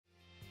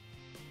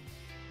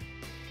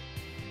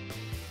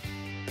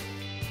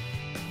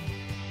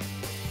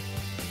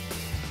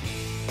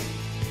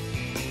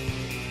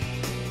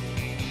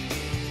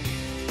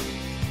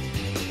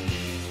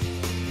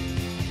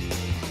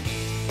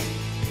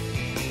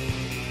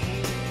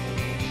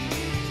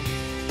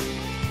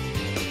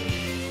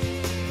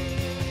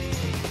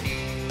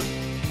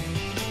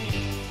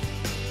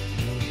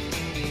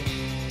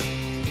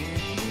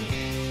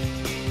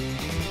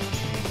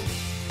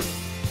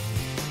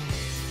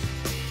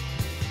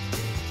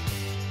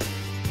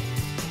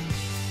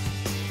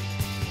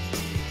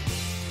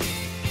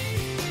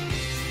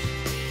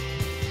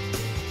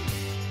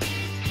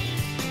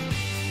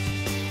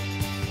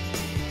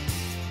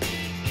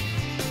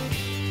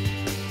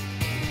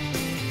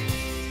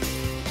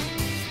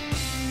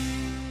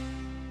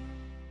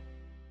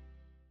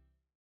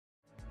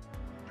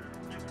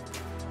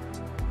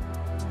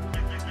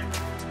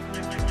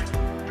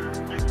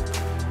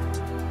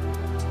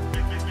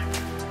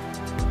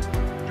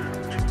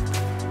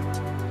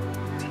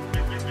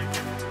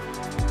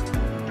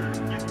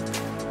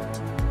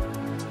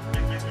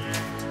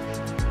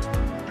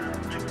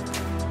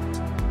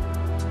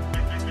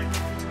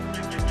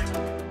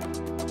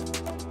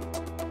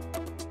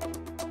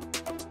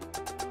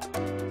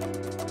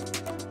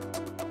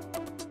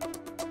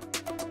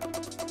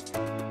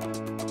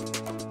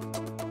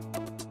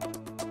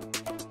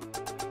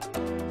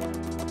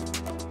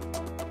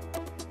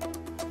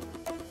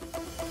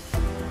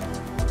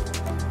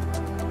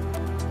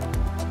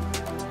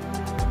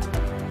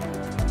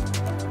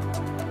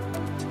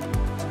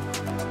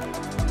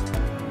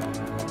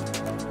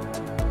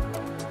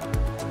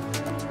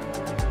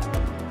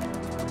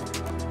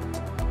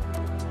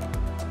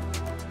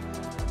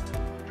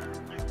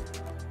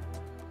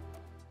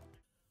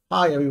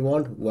Hi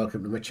everyone,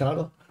 welcome to my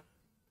channel.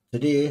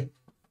 Today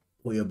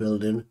we are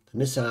building the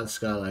Nissan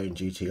Skyline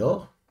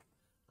GTO,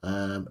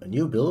 a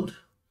new build.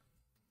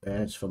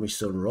 It's for my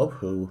son Rob,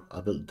 who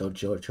I built the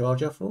Dodge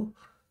Charger for.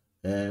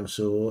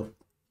 So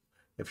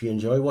if you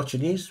enjoy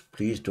watching these,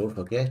 please don't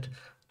forget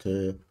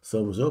to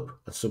thumbs up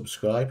and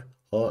subscribe.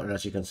 And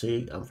as you can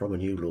see, I'm from a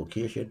new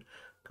location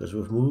because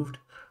we've moved.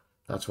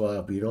 That's why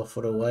I've been off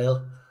for a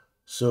while.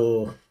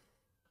 So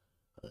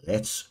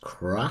let's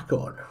crack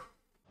on.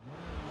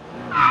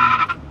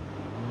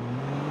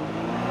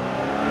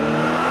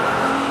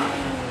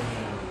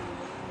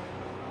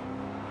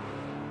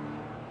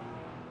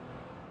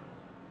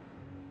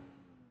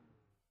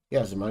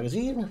 Here's the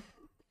magazine,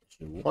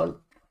 issue 1.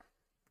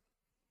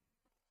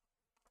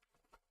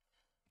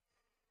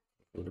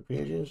 Go to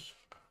pages.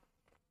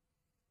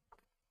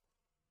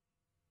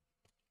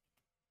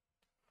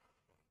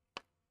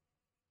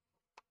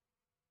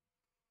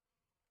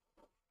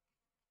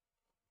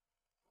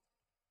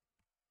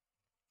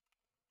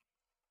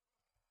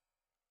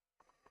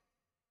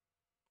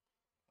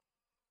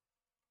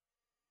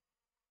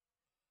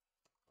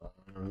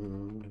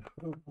 And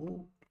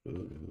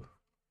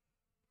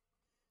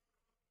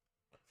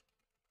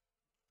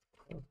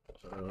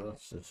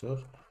that's it.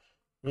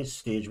 It's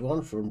stage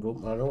 1 from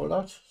bump and all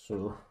that,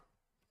 so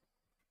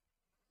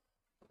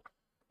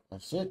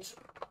that's it.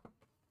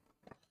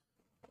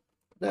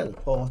 Now the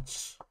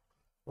parts,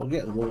 we'll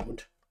get them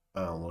opened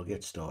and we'll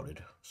get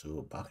started.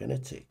 So back in a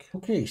tick.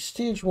 Okay,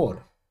 stage 1.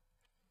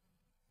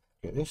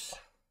 Get this.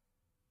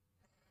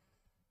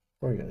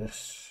 Look at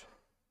this.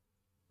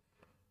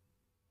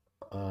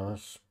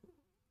 This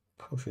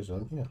pushes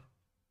on here. It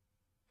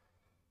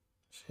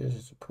says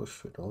it's a push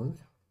fit on.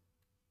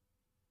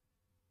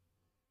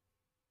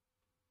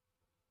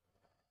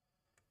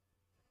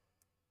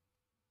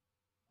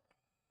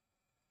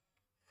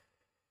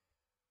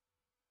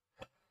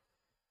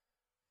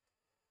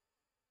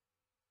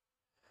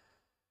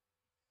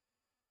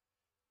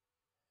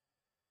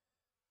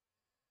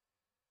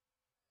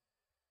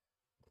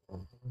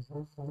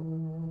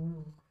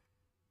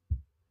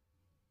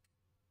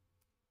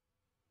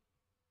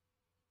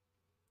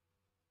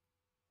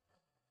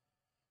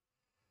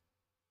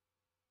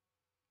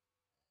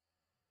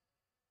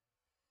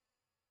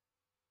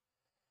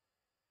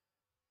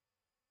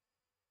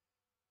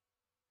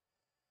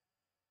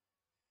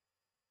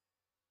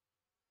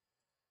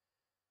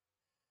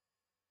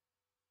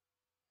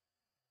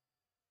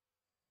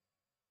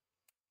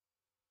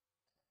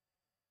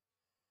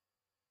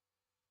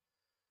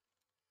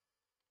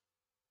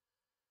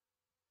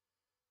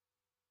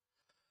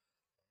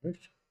 Right.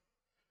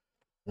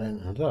 Then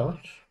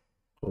that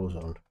goes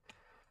on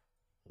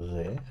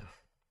there.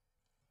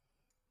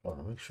 Want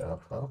to make sure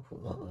I'll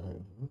put that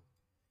in.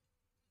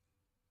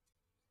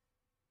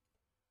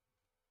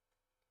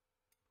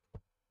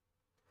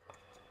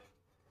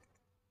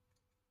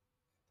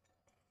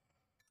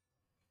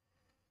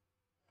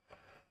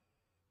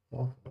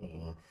 Oh,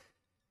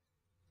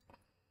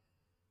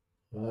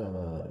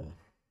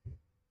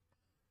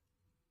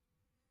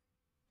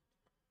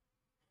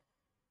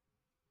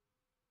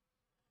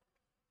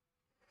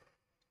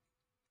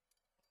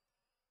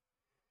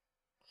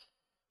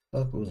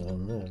 that goes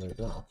on there like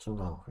that, so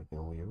now we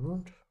can weave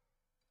around.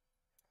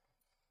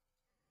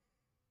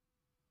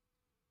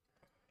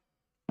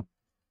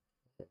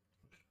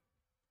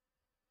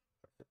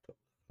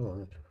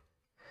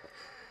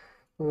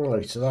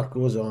 Alright, so that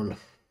goes on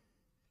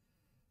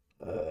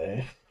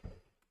like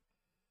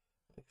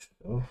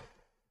so.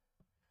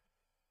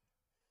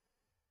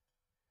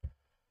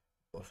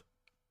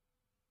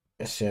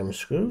 SM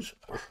screws.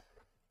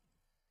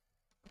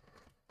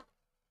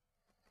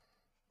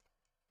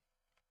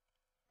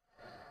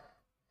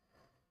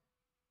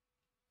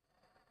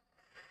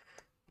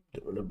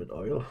 Dip a little bit of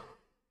oil.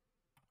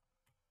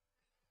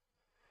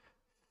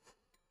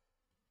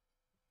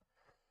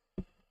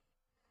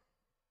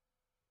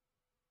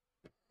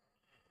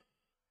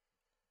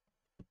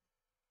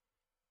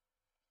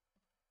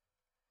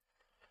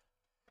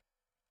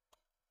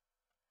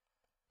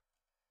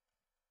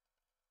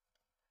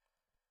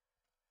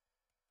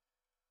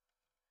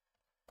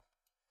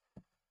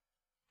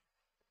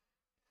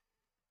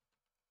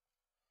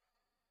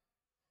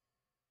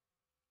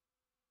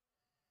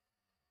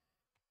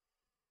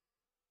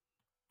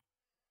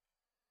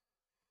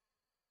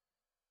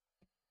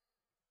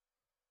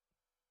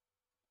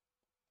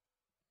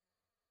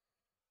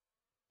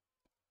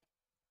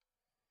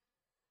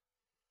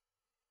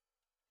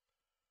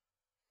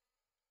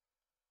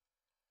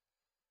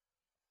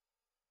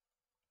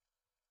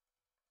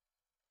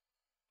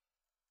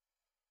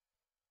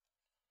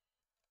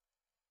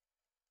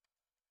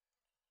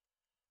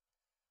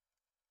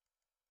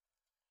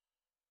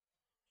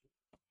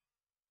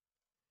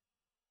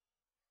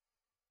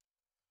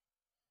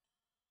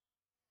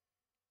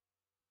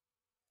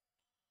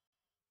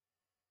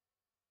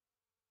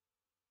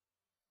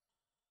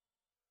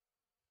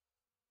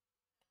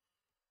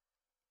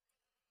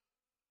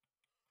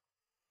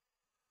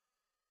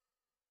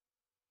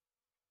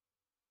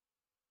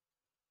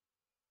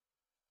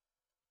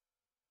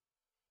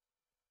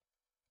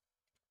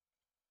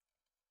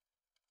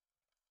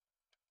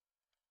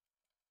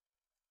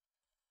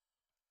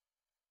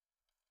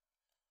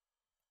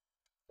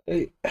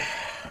 Hey.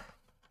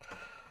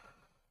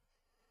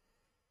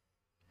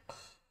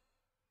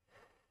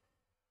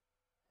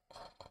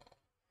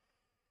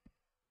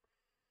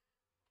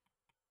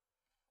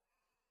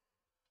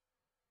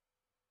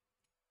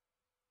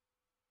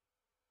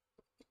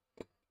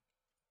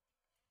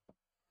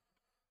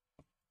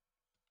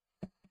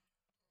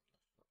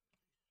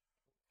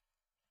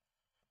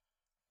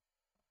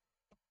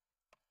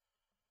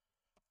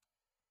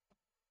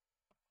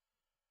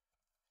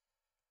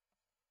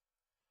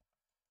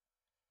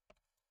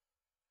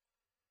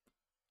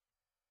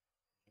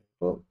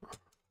 Oh,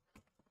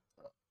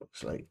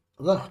 looks like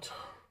that.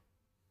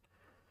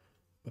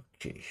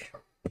 Okay.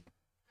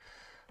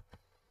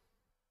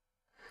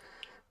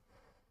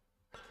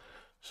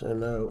 So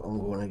now I'm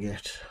going to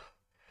get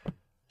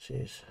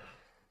this.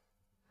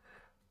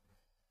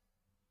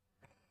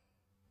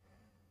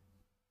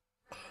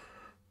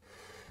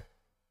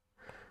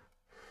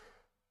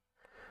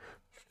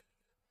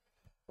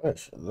 Right,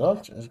 so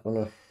that is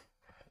going to,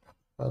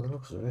 by the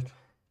looks of it,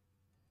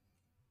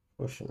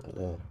 push into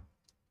there.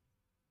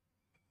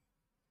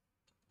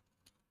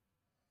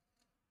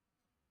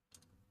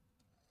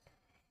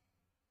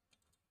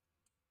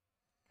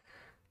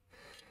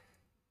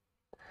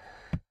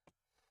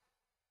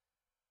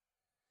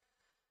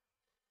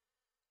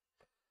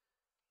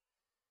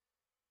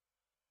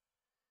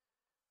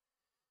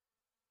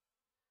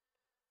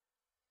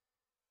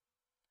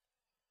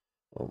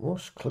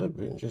 Almost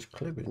clipping, just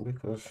clipping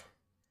because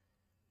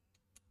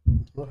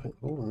nothing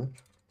holding it.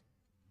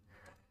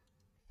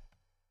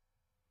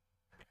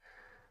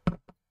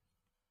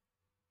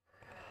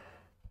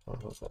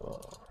 Right, let's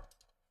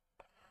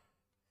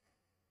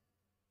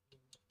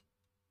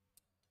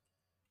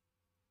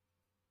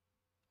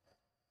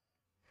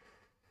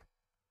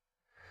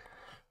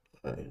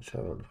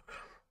have a look.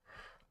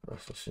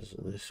 This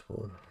isn't this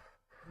one.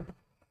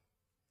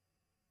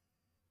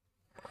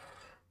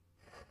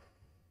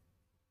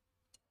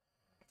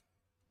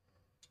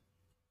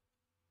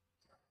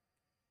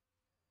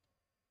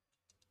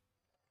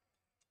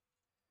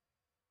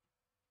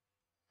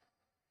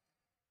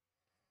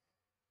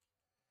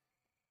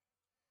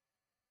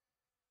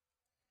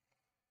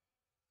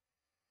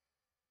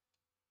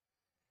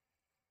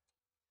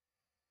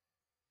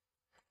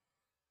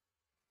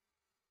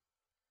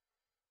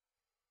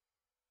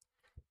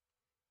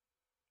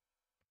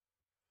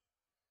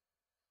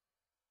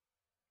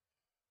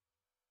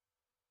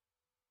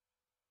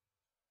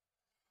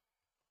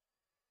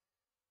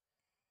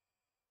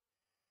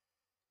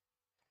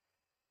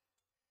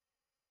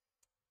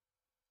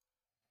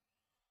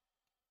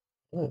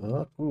 Oh,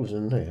 that goes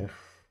in there.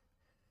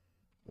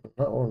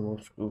 That one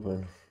was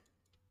going.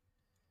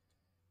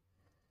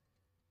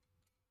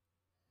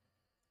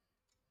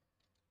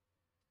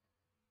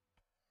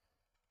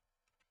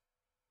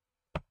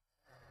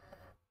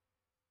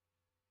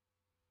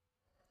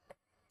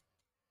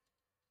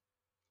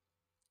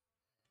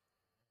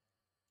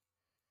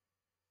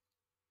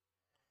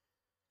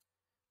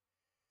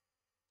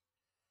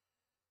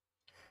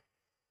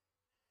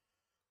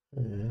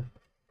 Yeah.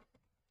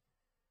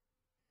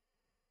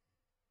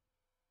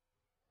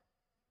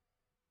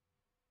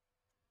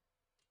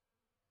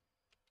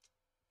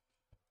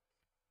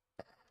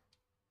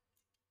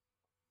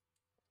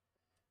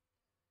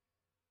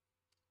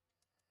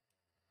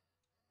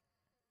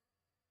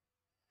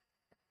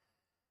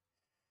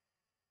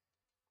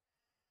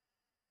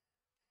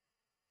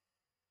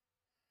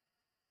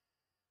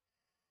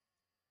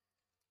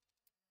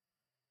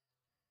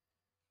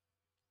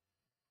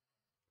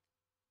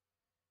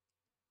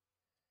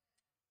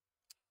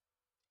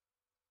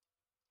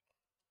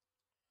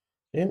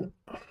 In.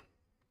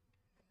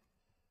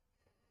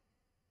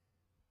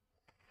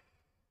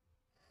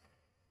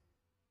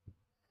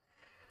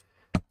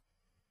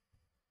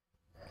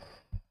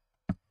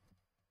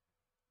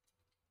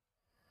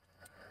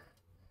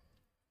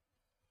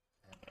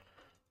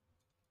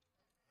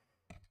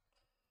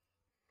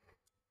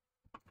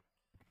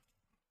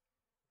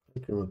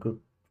 Thinking we could.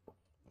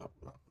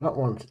 That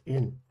one's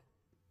in.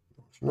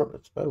 It's not.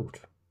 It's out.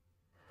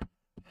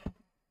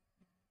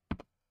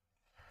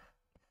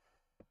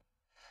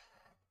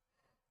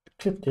 It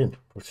clipped in,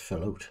 but it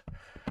fell out.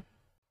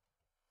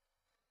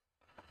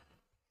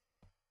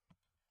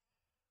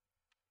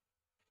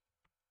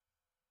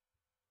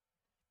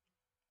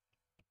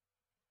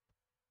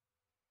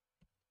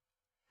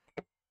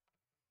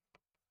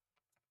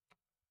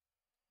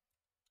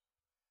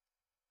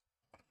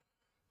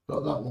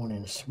 Got that one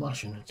in,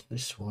 smashing it.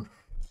 This one.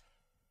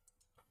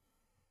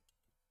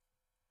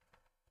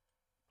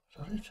 Is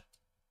that it?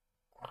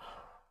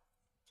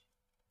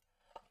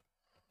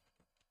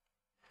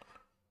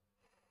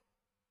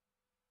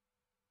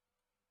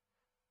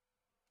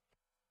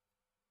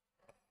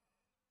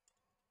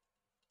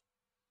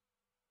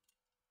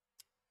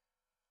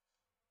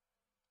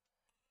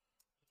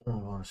 I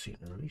want to see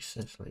the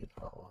recess like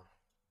that one.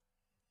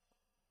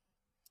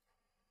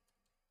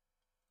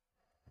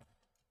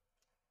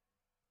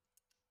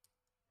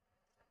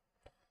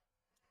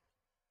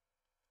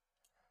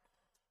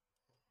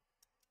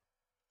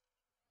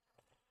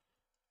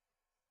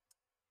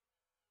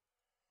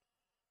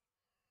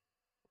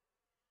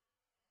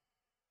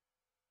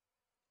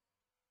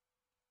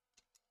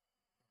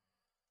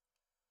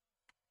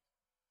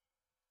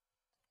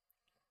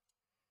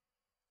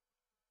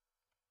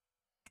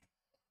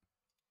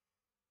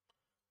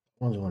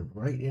 One's went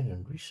right in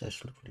and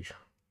recessed, lovely.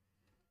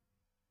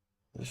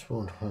 This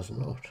one has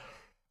not.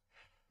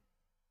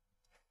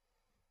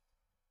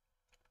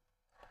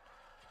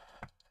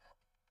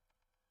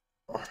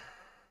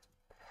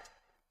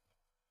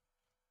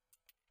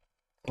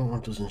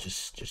 One doesn't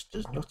just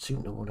does not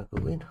seem to want to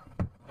go in.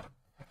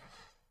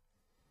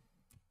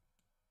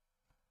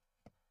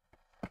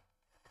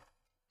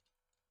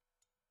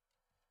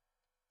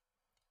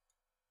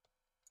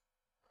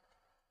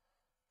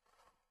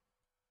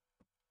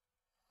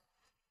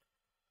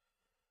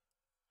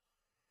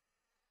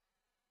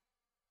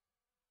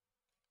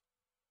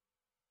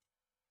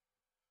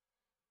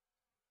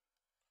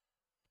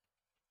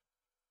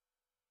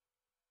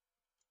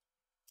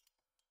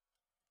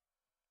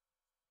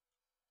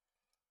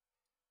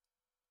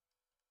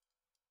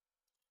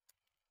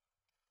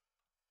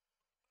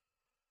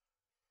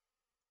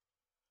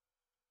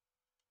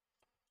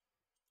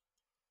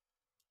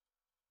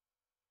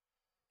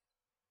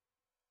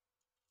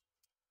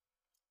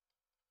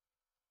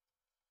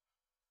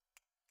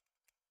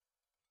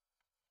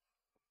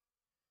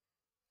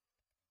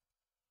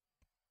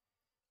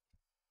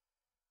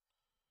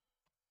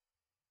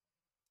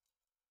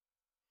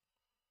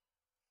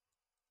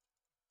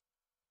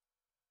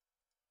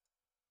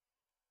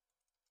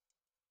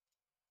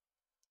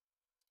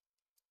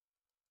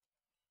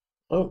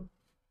 Oh,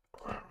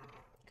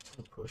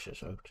 push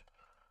this out.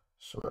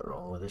 Something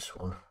wrong with this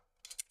one.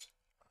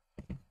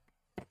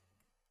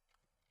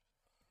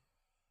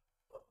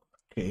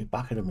 Okay,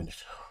 back in a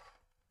minute.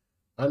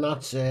 And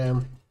that's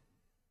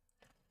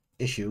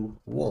issue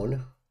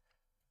 1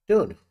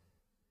 done.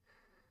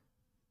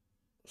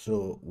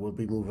 So we'll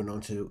be moving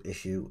on to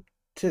issue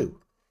 2.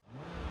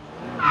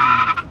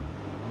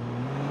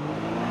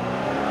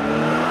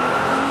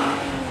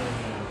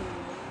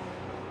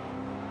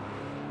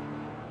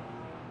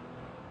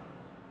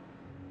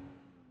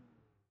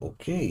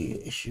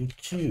 Okay, issue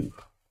 2.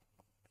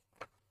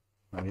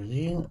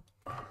 Magazine.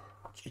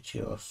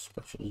 GTR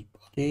Specials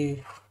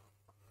Body.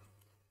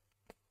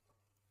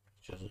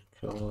 Just a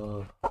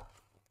cover.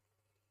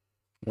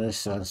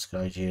 Nissan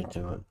Skyline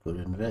into a good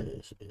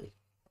investment.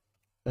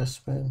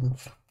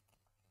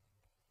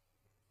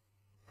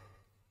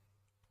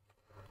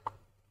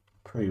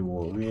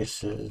 Pre-war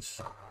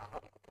races.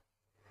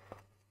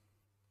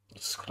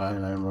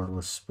 Skyline model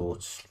with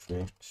sports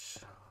stretch.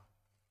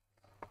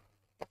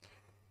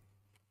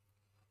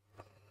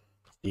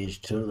 These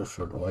two, the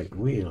front right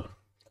wheel.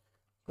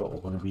 What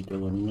we're going to be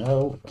doing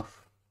now.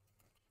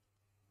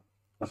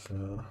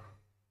 So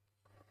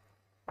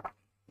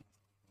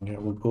there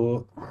we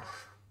go.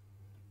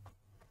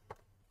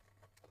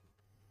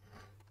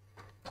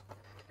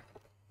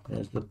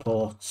 There's the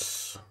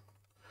ports.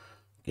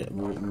 Get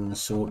them written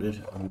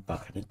sorted and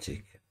back in a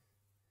tick.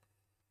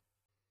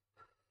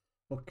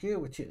 Okay,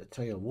 we take the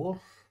tyre wall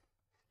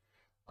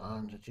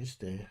and just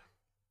there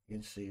you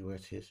can see where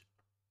it is.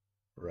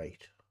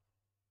 Right.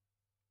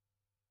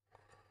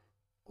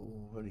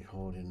 Oh, very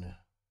hard in there.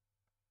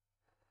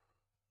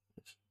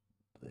 It's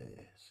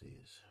there, see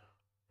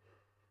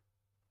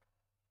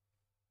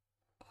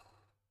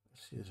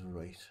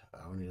right.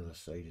 On the other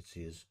side it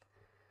says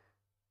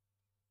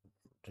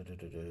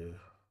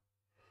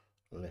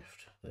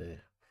left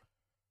there.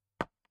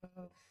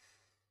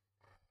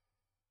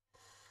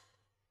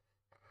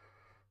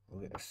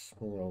 We'll get a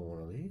smaller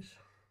one of these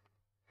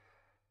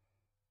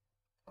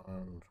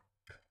and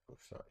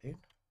push that in.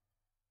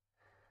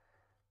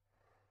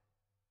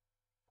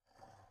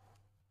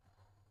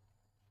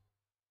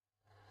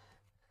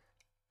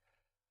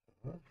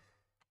 The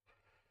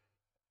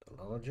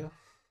larger.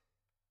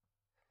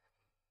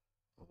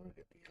 I'm going to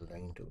get these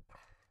lined up.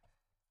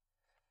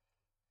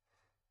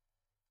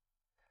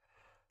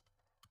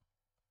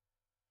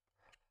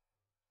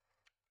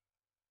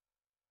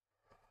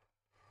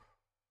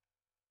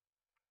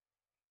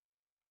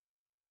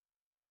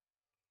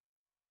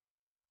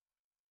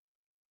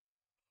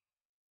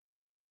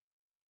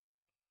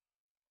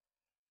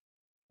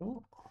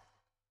 Oh.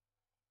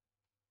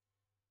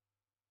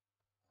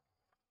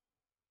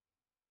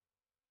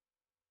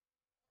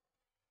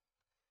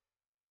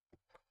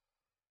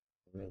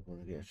 We're going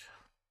to get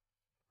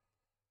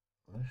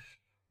this.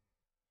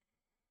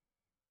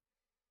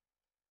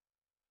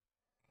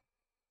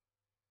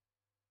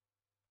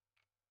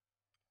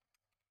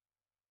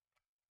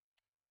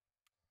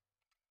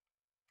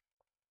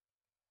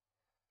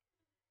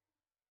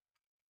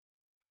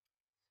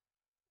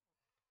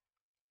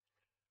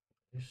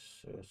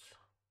 This is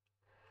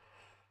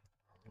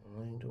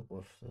lined up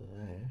with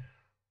there.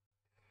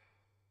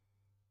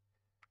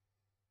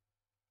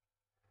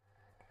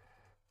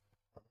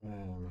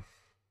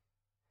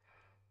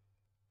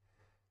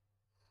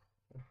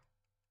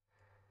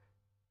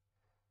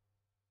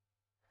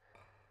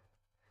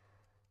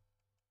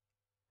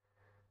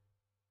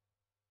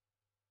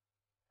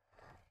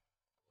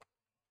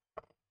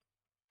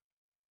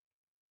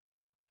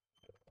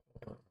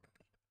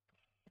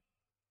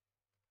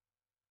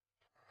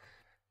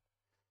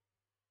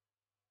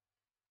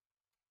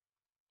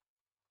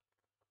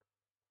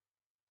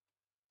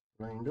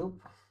 Lined up.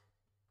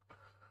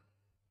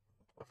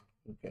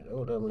 Get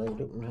all them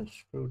lined up and then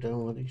screw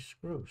down with these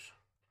screws.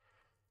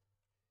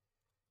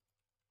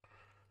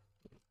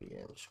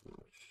 BM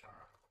screws.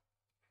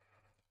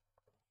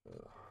 I'm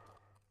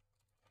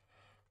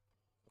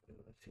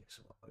going to take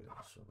some oil,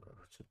 so I'm going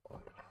to put some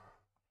oil.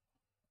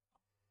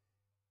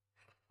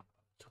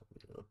 Top of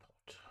the little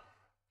pot.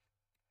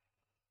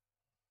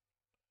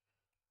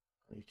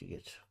 I need to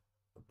get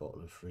a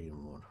bottle of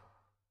 3-in-1.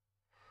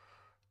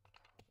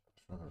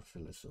 So I'll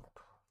fill this up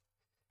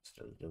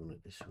instead of doing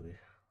it this way.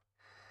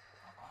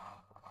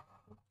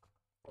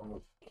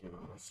 Okay,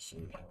 let's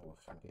see how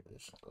I can get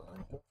this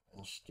lined up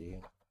and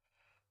steam.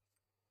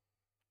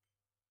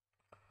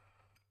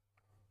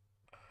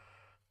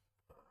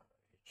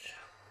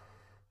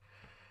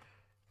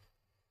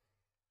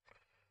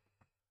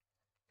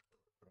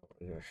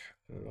 Yes,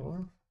 go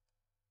on.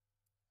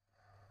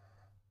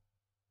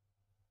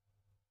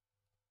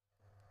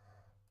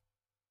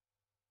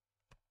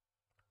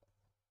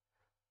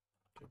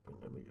 Dip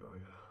in the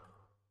oil.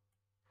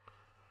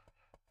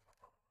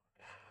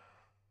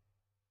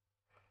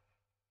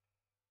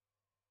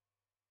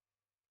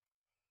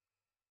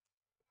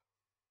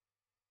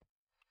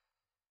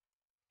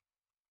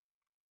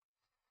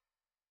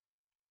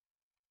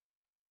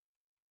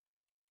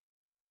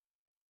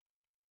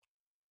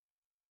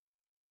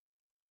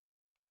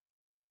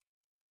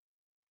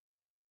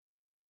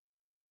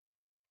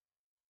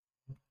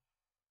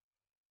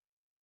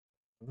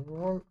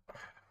 One.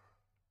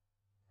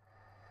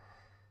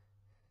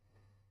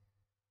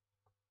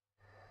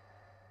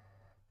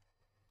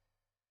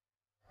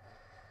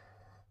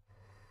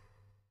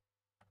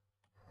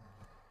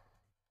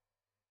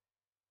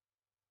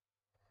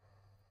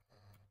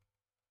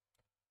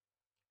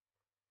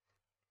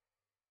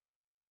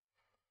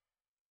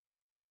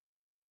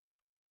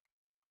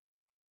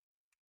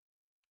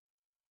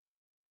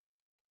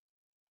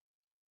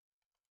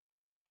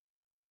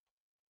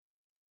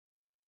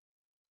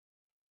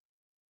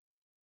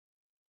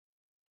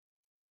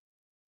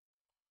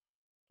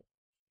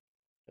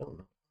 Don't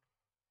know.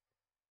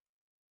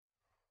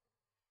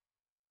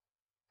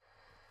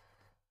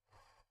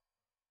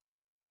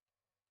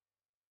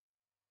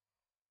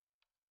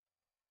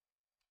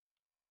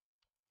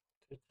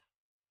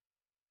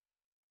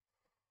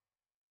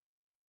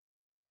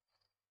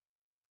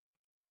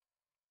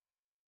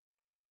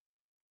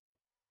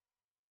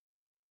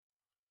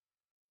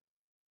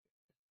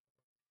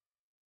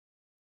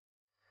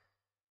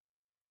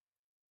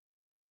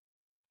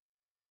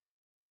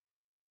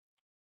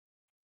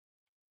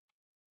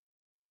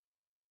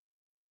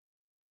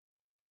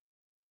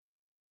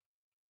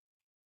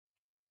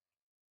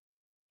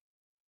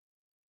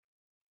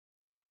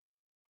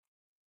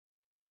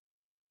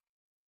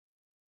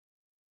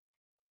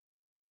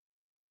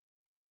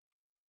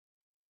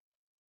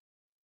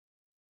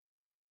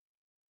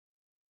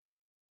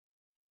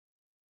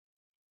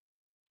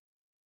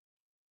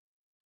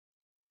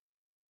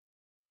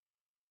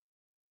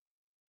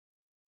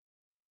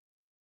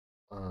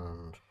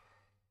 And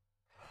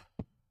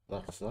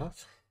that's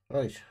that.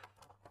 Right.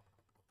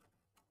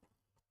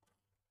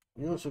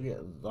 You also get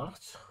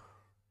that.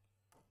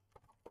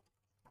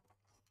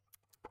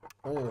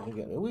 And you also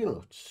get the wheel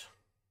nuts.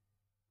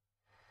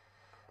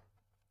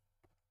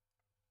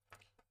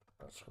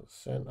 That's for the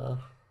centre.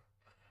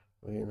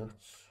 Wheel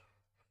nuts.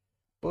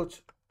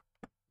 But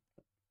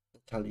I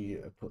tell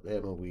you to put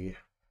them away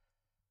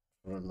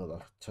for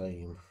another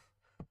time.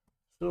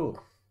 So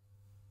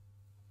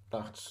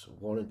that's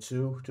 1 and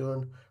 2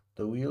 done.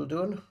 The wheel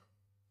done.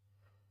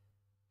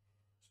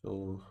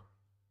 So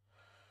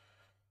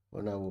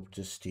we're now up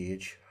to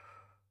stage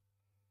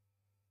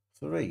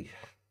 3.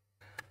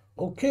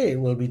 Okay,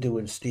 we'll be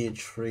doing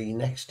stage 3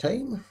 next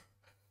time.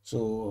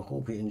 So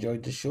hope you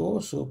enjoyed the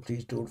show. So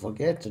please don't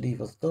forget to leave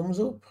a thumbs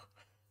up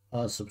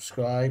and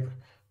subscribe,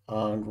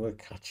 and we'll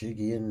catch you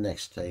again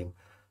next time.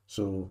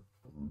 So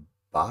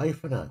bye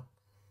for now.